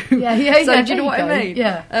I do. Yeah. So do you know what I mean?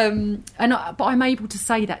 Yeah. But I'm able to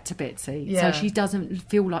say that to Betsy, Yeah. so she doesn't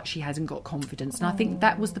feel like she hasn't got confidence. And I think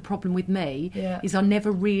that was the problem with me. Yeah. Is I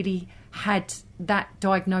never really had that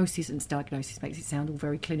diagnosis, and diagnosis makes it sound all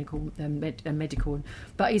very clinical and medical,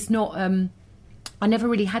 but it's not. I never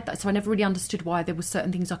really had that, so I never really understood why there were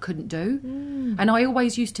certain things I couldn't do. And I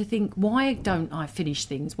always used to think, why don't I finish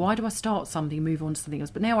things? Why do I start something and move on to something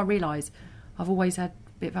else? But now I realise I've always had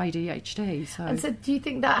a bit of ADHD. So. And so do you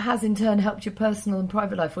think that has in turn helped your personal and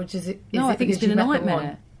private life, or is it? No, I think it's been a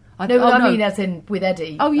nightmare. I mean as in with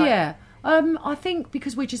Eddie. Oh, yeah. I think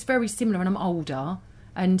because we're just very similar, and I'm older,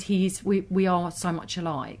 and we are so much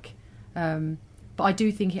alike. But I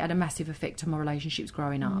do think it had a massive effect on my relationships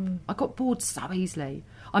growing up. I got bored so easily.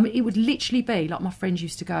 I mean, it would literally be like my friends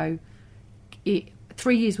used to go,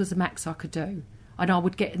 3 years was the max I could do. And I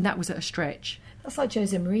would get, and that was at a stretch. That's like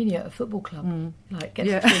Jose Mourinho at a football club. Like,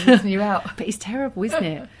 gets 3 years and you're out. But it's terrible, isn't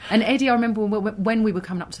it? And Eddie, I remember when we were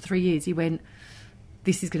coming up to 3 years, he went,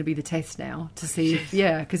 this is going to be the test now to see if,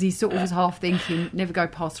 because he sort of was half thinking, never go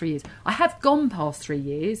past 3 years. I have gone past 3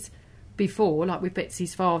 years before, like with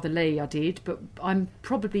Betsy's father, Lee, I did, but I'm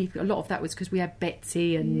probably, a lot of that was because we had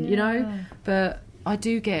Betsy and, you know, but I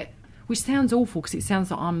do get, which sounds awful because it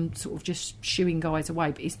sounds like I'm sort of just shooing guys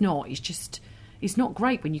away, but it's not. It's just, it's not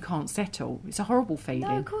great when you can't settle. It's a horrible feeling.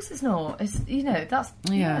 No, of course it's not. It's, you know, that's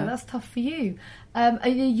that's tough for you. Are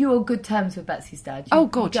you on good terms with Betsy's dad? Oh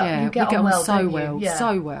God, you get on well, so don't well, you? Yeah.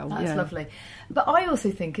 so well. That's lovely. But I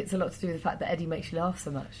also think it's a lot to do with the fact that Eddie makes you laugh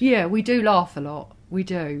so much. Yeah, we do laugh a lot. We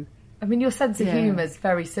do. I mean, your sense of humour is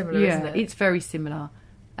very similar, isn't it? It's very similar.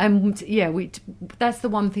 And that's the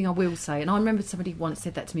one thing I will say. And I remember somebody once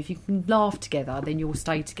said that to me, if you can laugh together, then you'll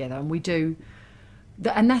stay together. And we do.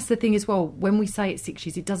 And that's the thing as well. When we say it's 6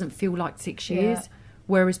 years, it doesn't feel like 6 years. Yeah.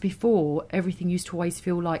 Whereas before, everything used to always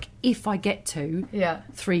feel like, if I get to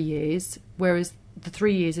 3 years, whereas the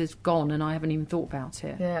 3 years is gone and I haven't even thought about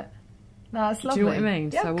it. Yeah. No, that's lovely. Do you know what I mean?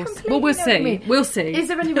 Yeah, so we'll see. We'll see. Is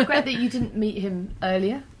there any regret that you didn't meet him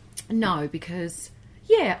earlier? No, because,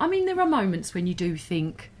 I mean, there are moments when you do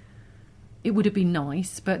think it would have been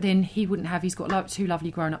nice, but then he wouldn't have. He's got two lovely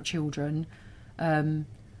grown-up children.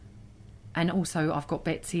 And also I've got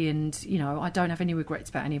Betsy and, you know, I don't have any regrets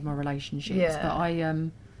about any of my relationships. Yeah. But I...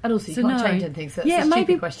 and also you can't change anything, so that's a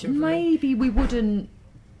stupid question for me. Maybe we wouldn't...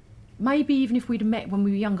 Maybe even if we'd met when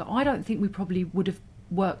we were younger, I don't think we probably would have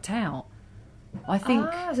worked out. I think...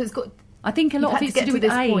 so it's got... I think a lot of it's to do with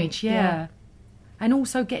age, point. yeah. And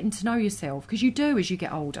also getting to know yourself, because you do as you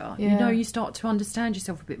get older. Yeah. You know, you start to understand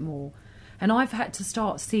yourself a bit more. And I've had to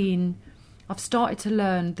start seeing... I've started to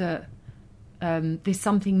learn that there's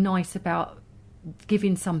something nice about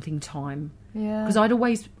giving something time. Yeah. Because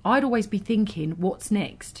I'd always be thinking, what's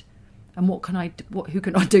next? And who can I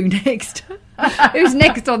do next? Who's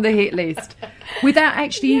next on the hit list? Without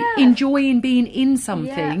actually enjoying being in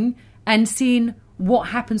something and seeing what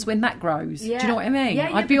happens when that grows. Yeah. Do you know what I mean?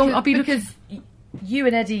 Yeah, I'd be looking... Because you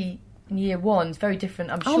and Eddie in year one's very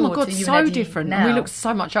different, I'm sure. Oh my God, to you so and Eddie different. now. And we look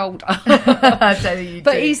so much older. I tell you,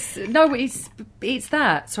 but it's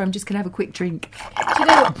that. So I'm just going to have a quick drink. Do you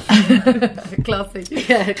know what? Classy.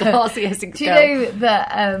 Yeah, classy Essex Do you know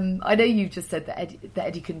that, I know you've just said that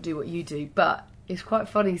Eddie couldn't do what you do, but it's quite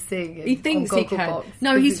funny seeing him. He thinks on he can. Gogglebox,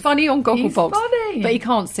 No, he's funny on Gogglebox. He's funny. But he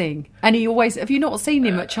can't sing. And he always... Have you not seen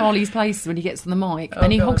him at Charlie's Places when he gets on the mic?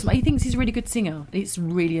 And he hogs... He thinks he's a really good singer. It's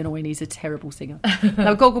really annoying. He's a terrible singer.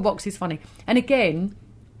 No, Gogglebox is funny. And again,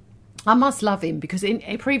 I must love him because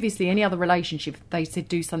previously, any other relationship, they said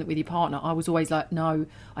do something with your partner. I was always like, no,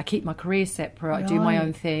 I keep my career separate. I do my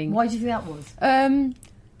own thing. Why do you think that was?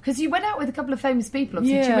 Because you went out with a couple of famous people,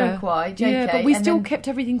 obviously Jamiroquai, JK. Yeah, but we still kept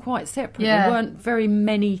everything quite separate. Yeah. There weren't very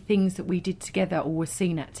many things that we did together or were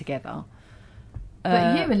seen at together.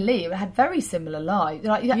 But you and Lee had very similar lives.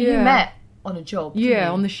 Like you met on a job.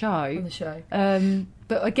 Yeah, on the show. On the show.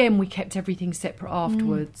 But again, we kept everything separate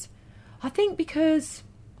afterwards. I think because...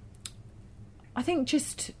 I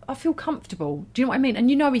feel comfortable. Do you know what I mean? And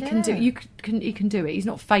you know he can do. He can do it. He's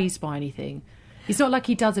not fazed by anything. It's not like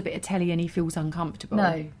he does a bit of telly and he feels uncomfortable.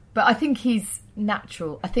 No, but I think he's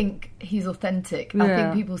natural. I think he's authentic. Yeah. I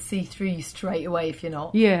think people see through you straight away if you're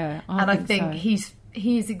not. Yeah, I think so.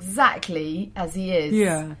 he's exactly as he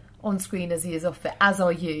is on screen as he is off it. As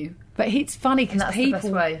are you. But it's funny because people the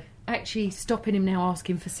best way. Actually stopping him now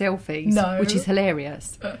asking for selfies, which is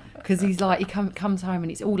hilarious because he's like he comes home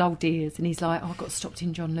and it's all old dears and he's like, oh, I got stopped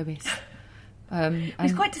in John Lewis.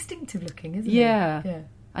 He's quite distinctive looking, isn't he? Yeah.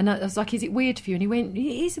 And I was like, is it weird for you? And he went, it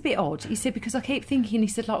is a bit odd. He said, because I keep thinking, he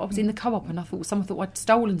said, like, I was in the co-op and someone thought I'd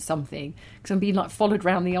stolen something because I'm being, like, followed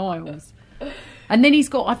round the aisles. And then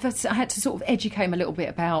I had to sort of educate him a little bit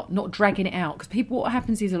about not dragging it out. Because what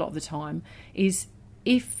happens is a lot of the time is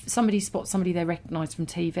if somebody spots somebody they recognise from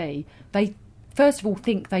TV, they first of all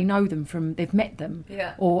think they know them they've met them.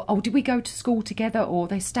 Yeah. Or, oh, did we go to school together? Or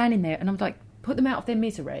they're standing there. And I'm like, put them out of their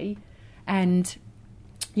misery and,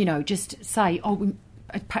 you know, just say, oh,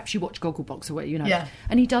 perhaps you watch Gogglebox or what, you know. Yeah.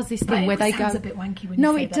 And he does this thing where they go... a bit wanky when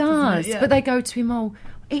you say it that, does. doesn't it? Yeah. But they go to him, oh,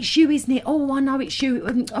 it's you, isn't it? Oh, I know it's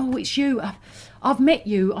you. Oh, it's you. I've met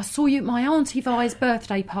you. I saw you at my Auntie Vi's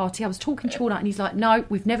birthday party. I was talking to you all night. And he's like, no,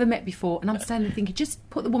 we've never met before. And I'm standing there thinking, just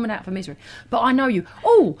put the woman out of her misery. But I know you.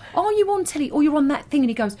 Oh, are you on telly? Or you're on that thing? And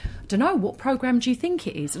he goes, I don't know. What programme do you think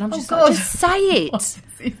it is? And I'm just like, just say it.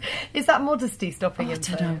 Is that modesty stopping him?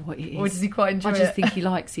 I don't know what it is. Or does he quite enjoy it? I just think he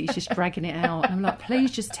likes it. He's just dragging it out. And I'm like, please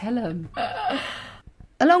just tell him.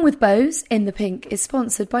 Along with Bose, In the Pink is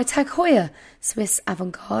sponsored by Tag Heuer, Swiss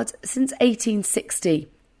avant-garde since 1860.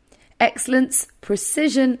 Excellence,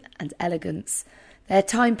 precision and elegance. Their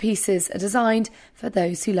timepieces are designed for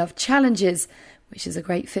those who love challenges, which is a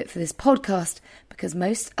great fit for this podcast because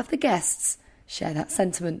most of the guests share that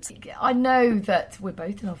sentiment. I know that we're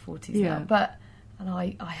both in our 40s now, and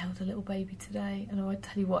I held a little baby today, and I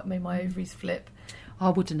tell you what, it made my ovaries flip. I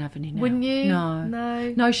wouldn't have any now. Wouldn't you?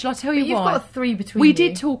 No, shall I tell you you've why? You've got a 3 between you. We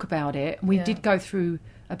did talk about it, and we did go through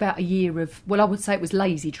about a year of, well, I would say it was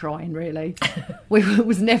lazy trying, really. We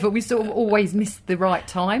sort of always missed the right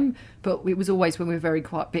time, but it was always when we were very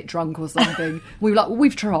quite a bit drunk or something. We were like, well,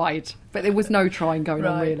 we've tried, but there was no trying going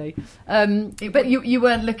on, really. But you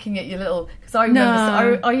weren't looking at your little, because I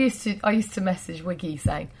remember, I used to message Wiggy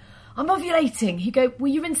saying, I'm ovulating. He'd go, well,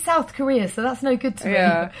 you're in South Korea, so that's no good to me.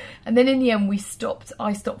 And then in the end,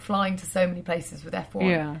 I stopped flying to so many places with F1.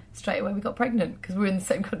 Yeah. Straight away, we got pregnant because we were in the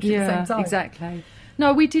same country at the same time. Exactly.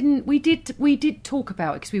 No, we didn't. We did talk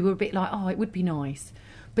about it because we were a bit like, oh, it would be nice.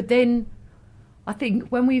 But then I think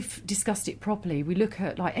when we've discussed it properly, we look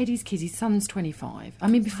at like Eddie's kids. His son's 25. I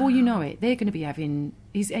mean, before you know it, they're going to be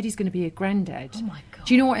Eddie's going to be a granddad. Oh my God.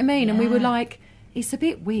 Do you know what I mean? Yeah. And we were like, it's a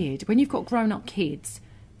bit weird when you've got grown-up kids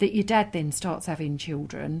that your dad then starts having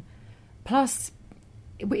children. Plus,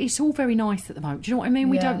 it's all very nice at the moment. Do you know what I mean?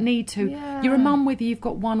 We don't need to. Yeah. You're a mum whether you've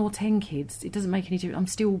got 1 or 10 kids. It doesn't make any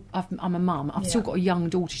difference. I'm a mum. I've still got a young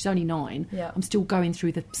daughter. She's only 9. Yeah. I'm still going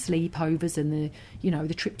through the sleepovers and the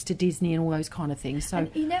trips to Disney and all those kind of things. So and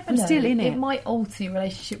you never I'm know. Still in it. It might alter your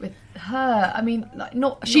relationship with her. I mean, like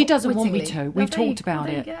not. She not doesn't wittingly. want me to. We've talked about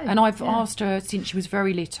it, and I've asked her since she was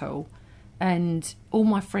very little. And all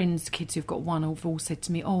my friends' kids who've got 1 have all said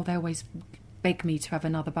to me, oh, they always beg me to have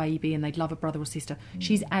another baby and they'd love a brother or sister.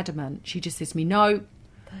 She's adamant. She just says to me, no.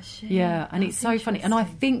 Does she? Yeah, and it's so funny. And I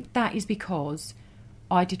think that is because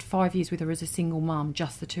I did 5 years with her as a single mum,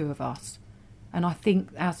 just the 2 of us. And I think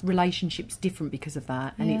our relationship's different because of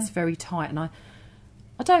that. And it's very tight. And I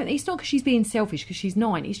don't, it's not because she's being selfish because she's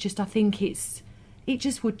 9. It's just, I think it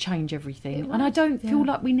just would change everything. And I don't feel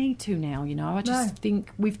like we need to now, you know. I just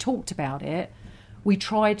think we've talked about it. We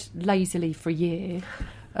tried lazily for a year.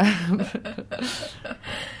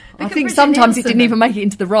 I think sometimes it didn't even make it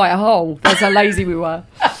into the right hole. That's how lazy we were.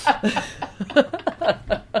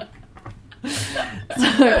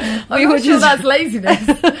 I'm not sure that's laziness.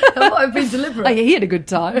 That might have been deliberate. Oh, yeah, he had a good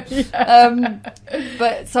time.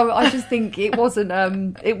 But so I just think it wasn't.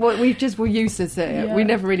 We just were useless at it. We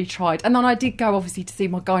never really tried. And then I did go obviously to see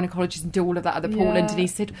my gynaecologist and do all of that at the Portland, and he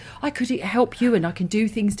said I could help you and I can do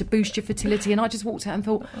things to boost your fertility. And I just walked out and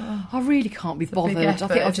thought, I really can't be bothered. Effort, I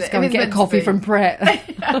think I'll just go and get a coffee from Pret.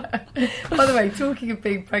 By the way, talking of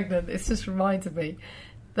being pregnant, it's just reminded me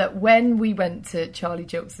that when we went to Charlie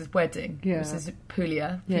Gilks' wedding, which is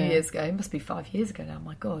Puglia a few years ago, it must be 5 years ago now,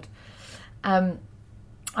 my God. I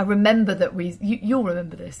remember that you'll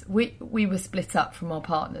remember this, we were split up from our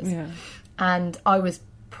partners, and I was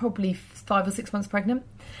probably 5 or 6 months pregnant,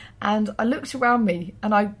 and I looked around me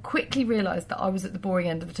and I quickly realised that I was at the boring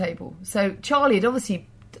end of the table. So Charlie had obviously,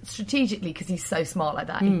 strategically, because he's so smart like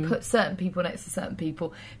that, he put certain people next to certain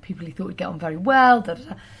people he thought would get on very well,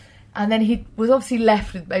 and then he was obviously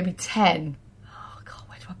left with maybe 10. Oh, God,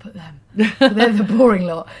 where do I put them? They're the boring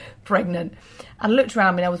lot, pregnant. And I looked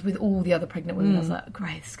around me and I was with all the other pregnant women. I was like,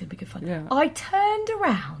 great, this is going to be good fun. Yeah. I turned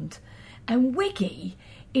around and Wiggy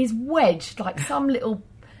is wedged like some little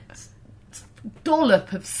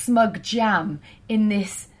dollop of smug jam in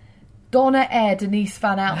this Donna Air Denise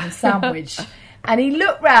Van Outen sandwich. And he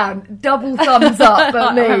looked round, double thumbs up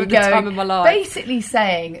at me, having the time of my life. Basically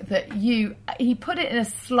saying that he put it in a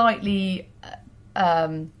slightly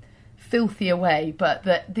filthier way, but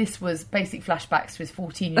that this was basic flashbacks to his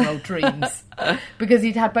 14-year-old dreams, because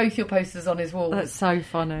he'd had both your posters on his walls. That's so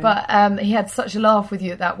funny. But he had such a laugh with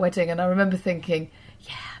you at that wedding, and I remember thinking,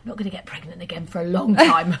 I'm not going to get pregnant again for a long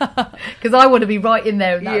time, because I want to be right in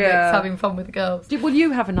there in that mix, having fun with the girls. Will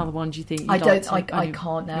you have another one, do you think? I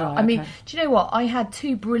can't now. Right, I mean, do you know what? I had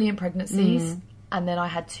 2 brilliant pregnancies, and then I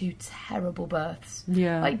had 2 terrible births.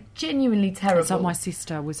 Yeah. Like, genuinely terrible. It's like my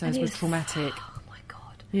sister was traumatic. Oh, my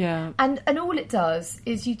God. Yeah. And all it does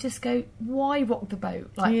is you just go, why rock the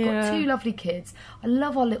boat? Like, I've got 2 lovely kids. I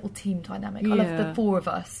love our little team dynamic. I love the 4 of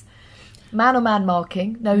us. Man-on-man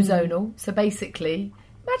marking, no zonal. So basically,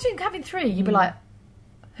 imagine having 3. You'd be like,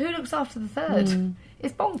 who looks after the third?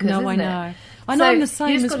 It's bonkers, isn't it? I know. I know, I'm the same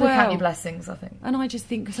you just as got to well. count your blessings, I think. And I just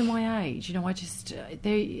think, because of my age, you know, I just...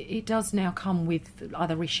 it does now come with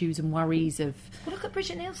other issues and worries of... Well, look at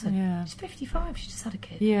Bridget Nielsen. Yeah. She's 55. She just had a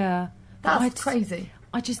kid. Yeah. That's crazy.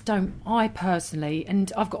 I just don't... I personally...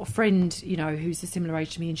 And I've got a friend, you know, who's a similar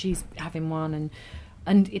age to me, and she's having one,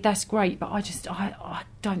 and that's great, but I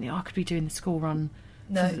don't think I could be doing the school run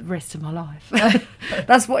for the rest of my life.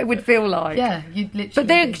 That's what it would feel like. Yeah, you'd literally... But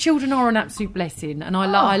their children are an absolute blessing, and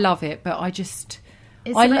I love it, but I just...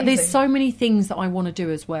 there's so many things that I want to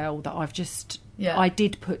do as well that I've just... I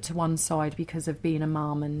did put to one side because of being a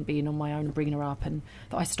mum and being on my own and bringing her up, and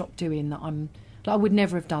that I stopped doing, that I'm... Like, I would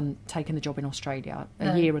never have taken the job in Australia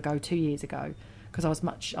a year ago, 2 years ago, because I was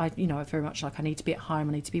very much like, I need to be at home,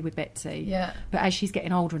 I need to be with Betsy. Yeah. But as she's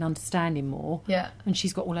getting older and understanding more, and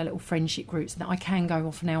she's got all her little friendship groups, and that I can go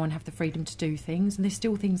off now and have the freedom to do things, and there's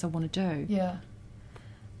still things I want to do. Yeah.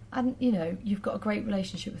 And, you know, you've got a great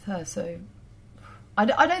relationship with her, so I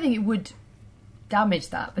don't think it would damage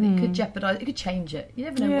that, but it could jeopardise, it could change it. You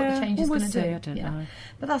never know what the change is going to do. I don't know.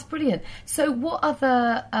 But that's brilliant. So what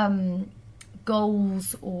other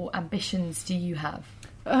goals or ambitions do you have?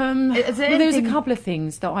 There's a couple of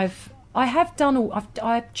things that I have done.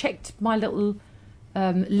 I've checked my little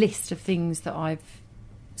list of things that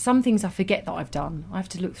some things I forget that I've done. I have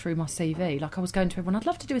to look through my CV. Like, I was going to everyone, I'd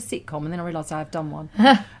love to do a sitcom, and then I realised I have done one.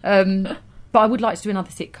 But I would like to do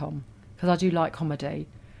another sitcom, because I do like comedy.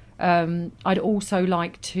 I'd also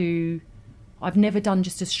like to... I've never done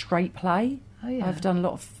just a straight play. Oh, yeah. I've done a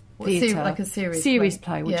lot of theatre. Like a series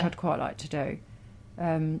play, which I'd quite like to do.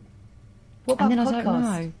 What about and then podcast? I don't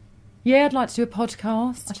know. Yeah, I'd like to do a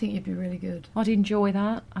podcast. I think you'd be really good. I'd enjoy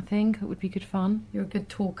that, I think. It would be good fun. You're a good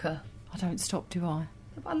talker. I don't stop, do I?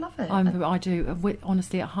 I love it. I do.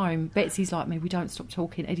 Honestly, at home, Betsy's like me. We don't stop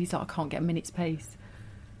talking. Eddie's like, I can't get a minute's peace.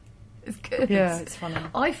 It's good. Yeah, it's funny.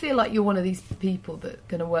 I feel like you're one of these people that are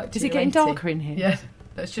going to work. Is it getting darker in here? Yeah.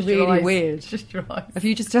 That's just really your eyes. Weird. It's just your eyes. Have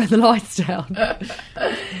you just turned the lights down?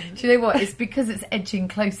 Do you know what? It's because it's edging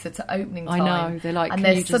closer to opening time. I know. They're like, and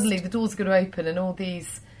then suddenly the door's going to open, and all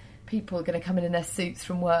these people are going to come in their suits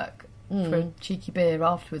from work for a cheeky beer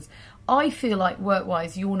afterwards. I feel like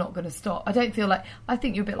work-wise, you're not going to stop. I think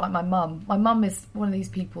you're a bit like my mum. My mum is one of these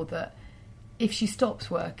people that if she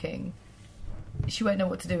stops working, she won't know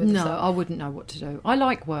what to do with herself. No, I wouldn't know what to do. I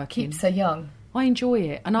like working. Keeps her young. I enjoy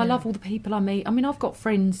it, and I love all the people I meet. I mean, I've got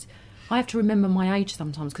friends. I have to remember my age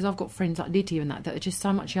sometimes, because I've got friends like Lydia and that are just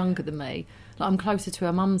so much younger than me. Like, I'm closer to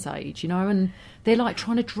her mum's age, you know, and they're like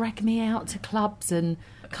trying to drag me out to clubs and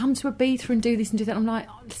come to Ibiza and do this and do that. I'm like,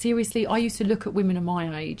 seriously, I used to look at women of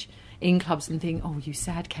my age in clubs and think, oh, you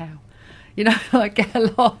sad cow, you know, like, get a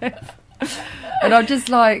life. And I'm just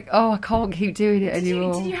like, oh, I can't keep doing it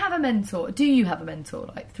anymore. Did you have a mentor? Do you have a mentor,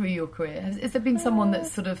 like, through your career? Has there been someone that's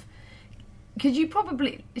sort of... Because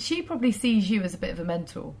she probably sees you as a bit of a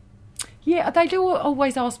mentor. Yeah, they do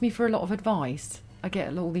always ask me for a lot of advice. I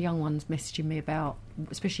get all the young ones messaging me about,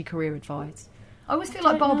 especially career advice. I always feel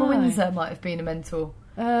like Barbara Windsor might have been a mentor.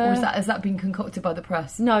 Or has that been concocted by the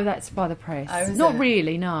press? No, that's by the press. Oh, Not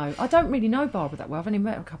really, no. I don't really know Barbara that well. I've only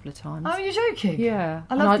met her a couple of times. Oh, you're joking? Yeah.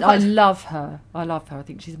 I love her. I love her. I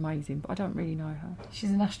think she's amazing, but I don't really know her.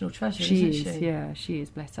 She's a national treasure, isn't she? Yeah, she is,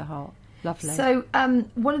 bless her heart. Lovely. So,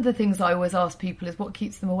 one of the things I always ask people is what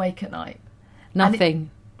keeps them awake at night?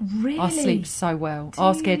 Nothing. Really? I sleep so well.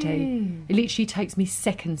 Ask Eddie. It literally takes me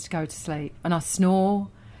seconds to go to sleep, and I snore,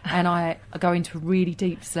 and I go into a really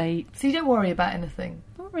deep sleep. So you don't worry about anything?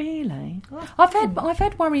 Not really. I've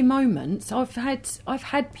had worry moments. I've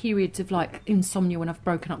had periods of like insomnia when I've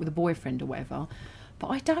broken up with a boyfriend or whatever, but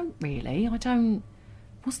I don't really.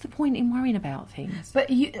 What's the point in worrying about things?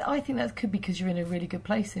 But I think that could be because you're in a really good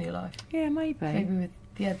place in your life. Yeah, maybe. Maybe with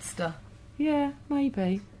the Edster. Yeah,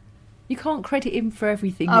 maybe. You can't credit him for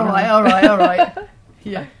everything. All right.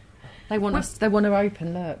 Yeah. They want to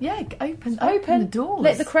open. Look. Yeah, open the doors.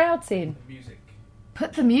 Let the crowds in.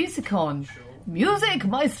 Put the music on. Sure. Music,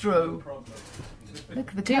 maestro. Look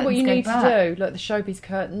at the do what you need to do. Look, the showbiz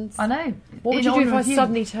curtains. I know. What would you do if I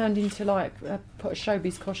suddenly turned into like put a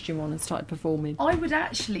showbiz costume on and started performing? I would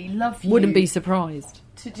actually love you. Wouldn't be surprised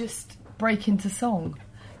to just break into song.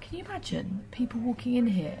 Can you imagine people walking in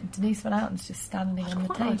here and Denise Van Outen's just standing on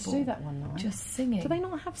the table? Like to do that one night. Just singing. Do they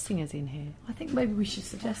not have singers in here? I think maybe we should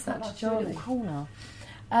suggest that to Charlie. A little corner.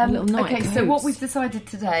 Okay, so what we've decided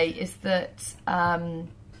today is that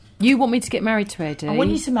You want me to get married to Eddie? I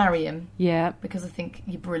want you to marry him. Yeah. Because I think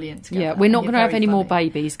you're brilliant together. Yeah, we're not going to have any more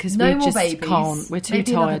babies because we just can't. We're too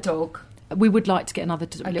Maybe tired. Another dog. We would like to get another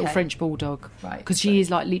little French bulldog. Right. Because she is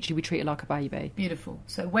like, literally, we treat her like a baby. Beautiful.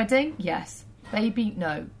 So wedding, yes. Baby,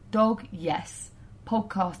 no. Dog, yes.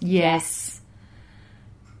 Podcast, yes.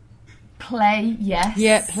 Play, yes.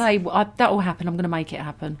 Yeah, play. That will happen. I'm going to make it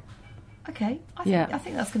happen. Okay. I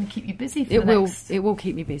think that's going to keep you busy for It will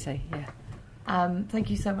keep me busy, yeah. Thank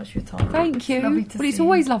you so much for your time. Thank you. Lovely to see it's you.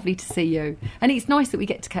 Always lovely to see you. And it's nice that we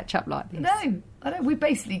get to catch up like this. No, I know. We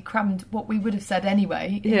basically crammed what we would have said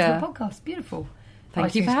anyway into a podcast. Beautiful.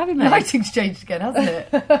 Thank you for having me. Lighting's changed again, hasn't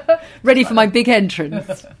it? Ready for my big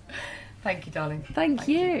entrance. Thank you, darling. Thank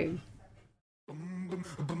you.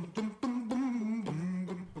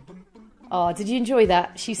 Oh, did you enjoy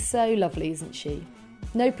that? She's so lovely, isn't she?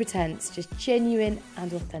 No pretense, just genuine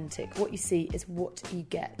and authentic. What you see is what you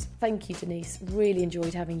get. Thank you, Denise. Really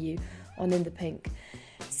enjoyed having you on In the Pink.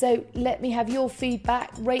 So let me have your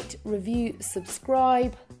feedback. Rate, review,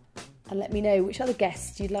 subscribe, and let me know which other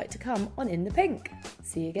guests you'd like to come on In the Pink.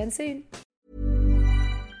 See you again soon.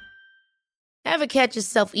 Ever catch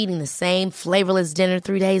yourself eating the same flavorless dinner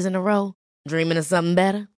 3 days in a row? Dreaming of something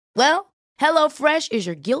better? Well, HelloFresh is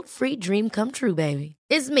your guilt-free dream come true, baby.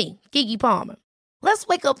 It's me, Keke Palmer. Let's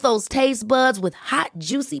wake up those taste buds with hot,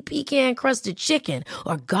 juicy pecan-crusted chicken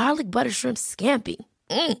or garlic butter shrimp scampi.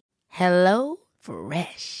 Hello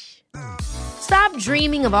Fresh. Stop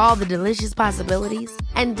dreaming of all the delicious possibilities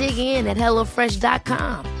and dig in at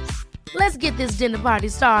HelloFresh.com. Let's get this dinner party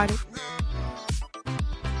started.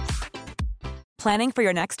 Planning for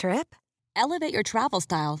your next trip? Elevate your travel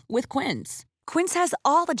style with Quince. Quince has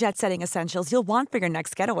all the jet-setting essentials you'll want for your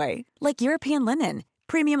next getaway, like European linen,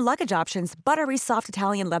 premium luggage options, buttery soft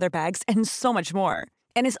Italian leather bags, and so much more.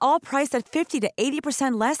 And is all priced at 50 to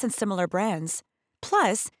 80% less than similar brands.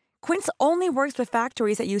 Plus, Quince only works with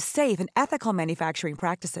factories that use safe and ethical manufacturing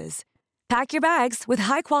practices. Pack your bags with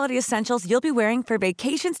high-quality essentials you'll be wearing for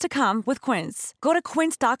vacations to come with Quince. Go to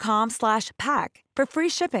quince.com/pack for free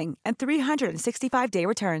shipping and 365-day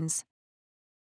returns.